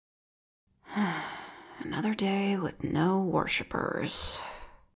Another day with no worshippers.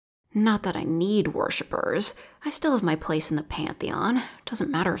 Not that I need worshippers. I still have my place in the pantheon.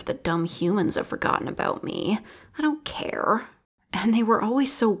 Doesn't matter if the dumb humans have forgotten about me. I don't care. And they were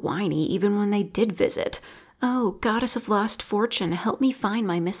always so whiny even when they did visit. Oh, goddess of lost fortune, help me find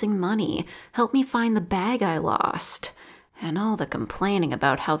my missing money. Help me find the bag I lost. And all the complaining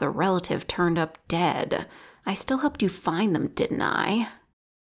about how the relative turned up dead. I still helped you find them, didn't I?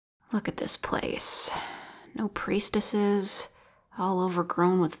 Look at this place. No priestesses, all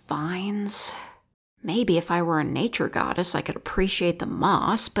overgrown with vines. Maybe if I were a nature goddess, I could appreciate the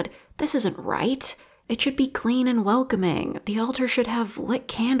moss, but this isn't right. It should be clean and welcoming. The altar should have lit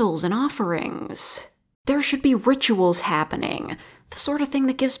candles and offerings. There should be rituals happening, the sort of thing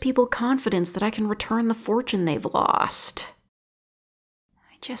that gives people confidence that I can return the fortune they've lost.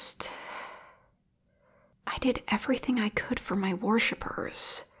 I did everything I could for my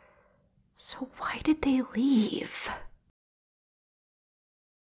worshippers. So why did they leave?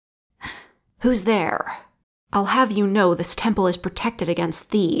 Who's there? I'll have you know this temple is protected against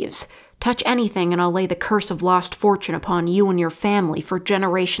thieves. Touch anything and I'll lay the curse of lost fortune upon you and your family for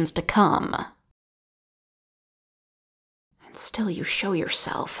generations to come. And still you show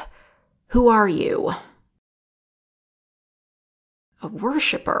yourself. Who are you? A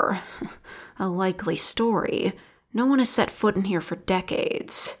worshipper? A likely story. No one has set foot in here for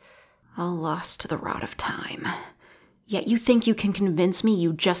decades. All lost to the rot of time. Yet you think you can convince me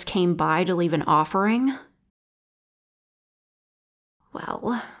you just came by to leave an offering?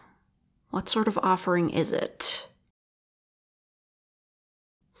 Well, what sort of offering is it?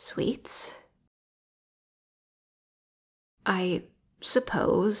 Sweets? I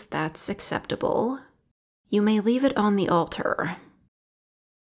suppose that's acceptable. You may leave it on the altar.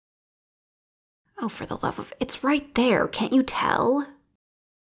 Oh, for the love of... It's right there, can't you tell?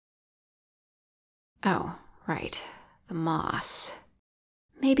 Oh, right. The moss.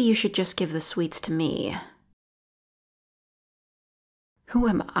 Maybe you should just give the sweets to me. Who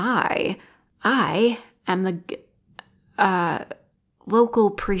am I? I am the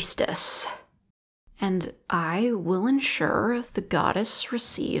local priestess. And I will ensure the goddess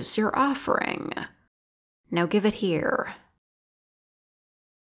receives your offering. Now give it here.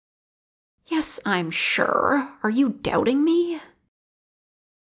 Yes, I'm sure. Are you doubting me?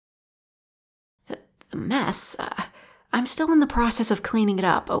 The mess, I'm still in the process of cleaning it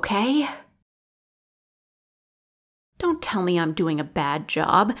up, okay? Don't tell me I'm doing a bad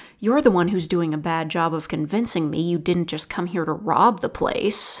job. You're the one who's doing a bad job of convincing me you didn't just come here to rob the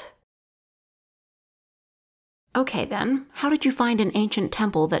place. Okay then, how did you find an ancient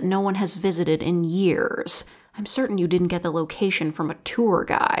temple that no one has visited in years? I'm certain you didn't get the location from a tour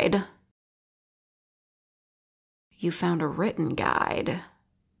guide. You found a written guide.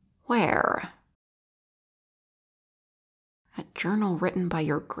 Where? A journal written by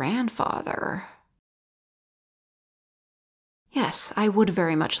your grandfather. Yes, I would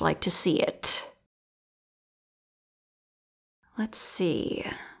very much like to see it. Let's see.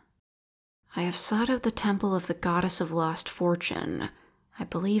 I have sought out the temple of the goddess of lost fortune. I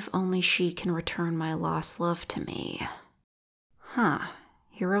believe only she can return my lost love to me. Huh.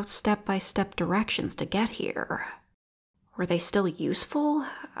 He wrote step-by-step directions to get here. Were they still useful?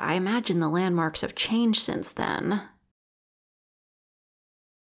 I imagine the landmarks have changed since then.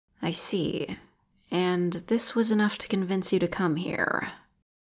 I see. And this was enough to convince you to come here.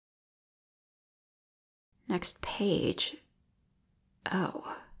 Next page.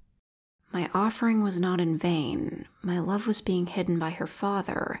 Oh. My offering was not in vain. My love was being hidden by her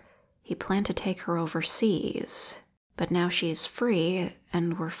father. He planned to take her overseas. But now she is free,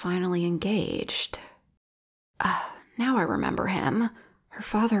 and we're finally engaged. Now I remember him. Her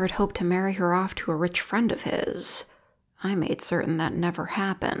father had hoped to marry her off to a rich friend of his. I made certain that never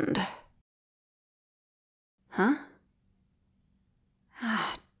happened. Huh?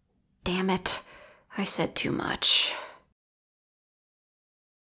 Damn it. I said too much.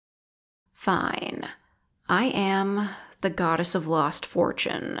 Fine. I am the goddess of lost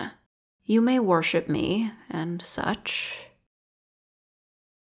fortune. You may worship me, and such.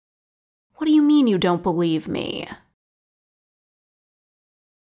 What do you mean you don't believe me?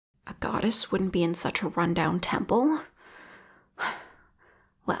 A goddess wouldn't be in such a rundown temple.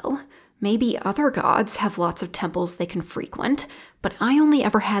 Well, maybe other gods have lots of temples they can frequent, but I only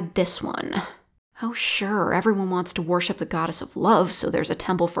ever had this one. Oh sure, everyone wants to worship the goddess of love, so there's a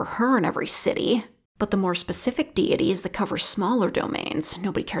temple for her in every city. But the more specific deities that cover smaller domains,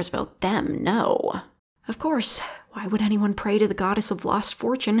 nobody cares about them, no. Of course, why would anyone pray to the goddess of lost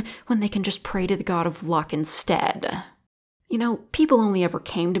fortune when they can just pray to the god of luck instead? You know, people only ever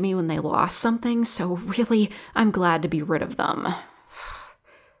came to me when they lost something, so really, I'm glad to be rid of them.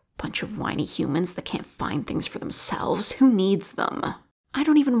 Bunch of whiny humans that can't find things for themselves. Who needs them? I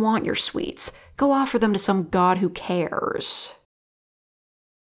don't even want your sweets. Go offer them to some god who cares.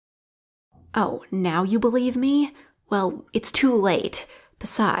 Oh, now you believe me? Well, it's too late.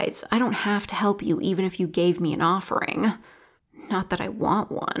 Besides, I don't have to help you even if you gave me an offering. Not that I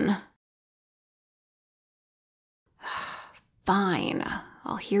want one. Fine,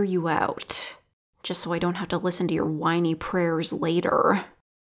 I'll hear you out. Just so I don't have to listen to your whiny prayers later.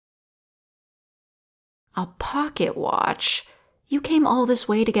 A pocket watch? You came all this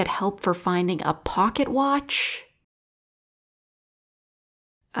way to get help for finding a pocket watch?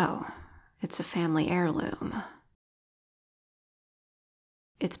 Oh, it's a family heirloom.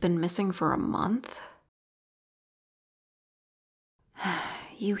 It's been missing for a month?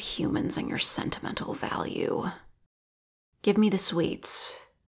 You humans and your sentimental value. Give me the sweets.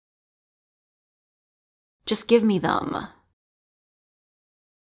 Just give me them.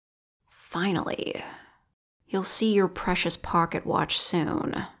 Finally. You'll see your precious pocket watch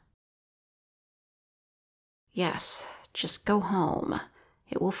soon. Yes, just go home.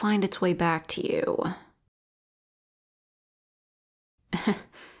 It will find its way back to you.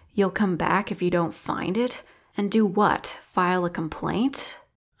 You'll come back if you don't find it? And do what? File a complaint?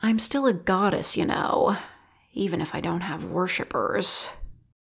 I'm still a goddess, you know, even if I don't have worshippers.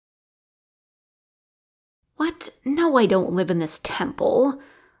 What? No, I don't live in this temple.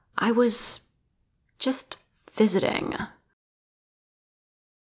 I was just visiting.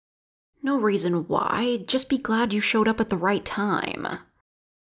 No reason why, just be glad you showed up at the right time.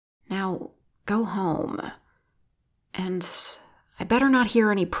 Now, go home. And I better not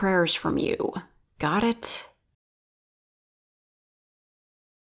hear any prayers from you. Got it?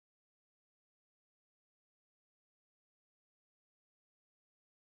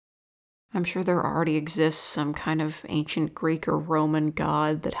 I'm sure there already exists some kind of ancient Greek or Roman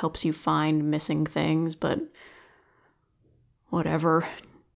god that helps you find missing things, but whatever.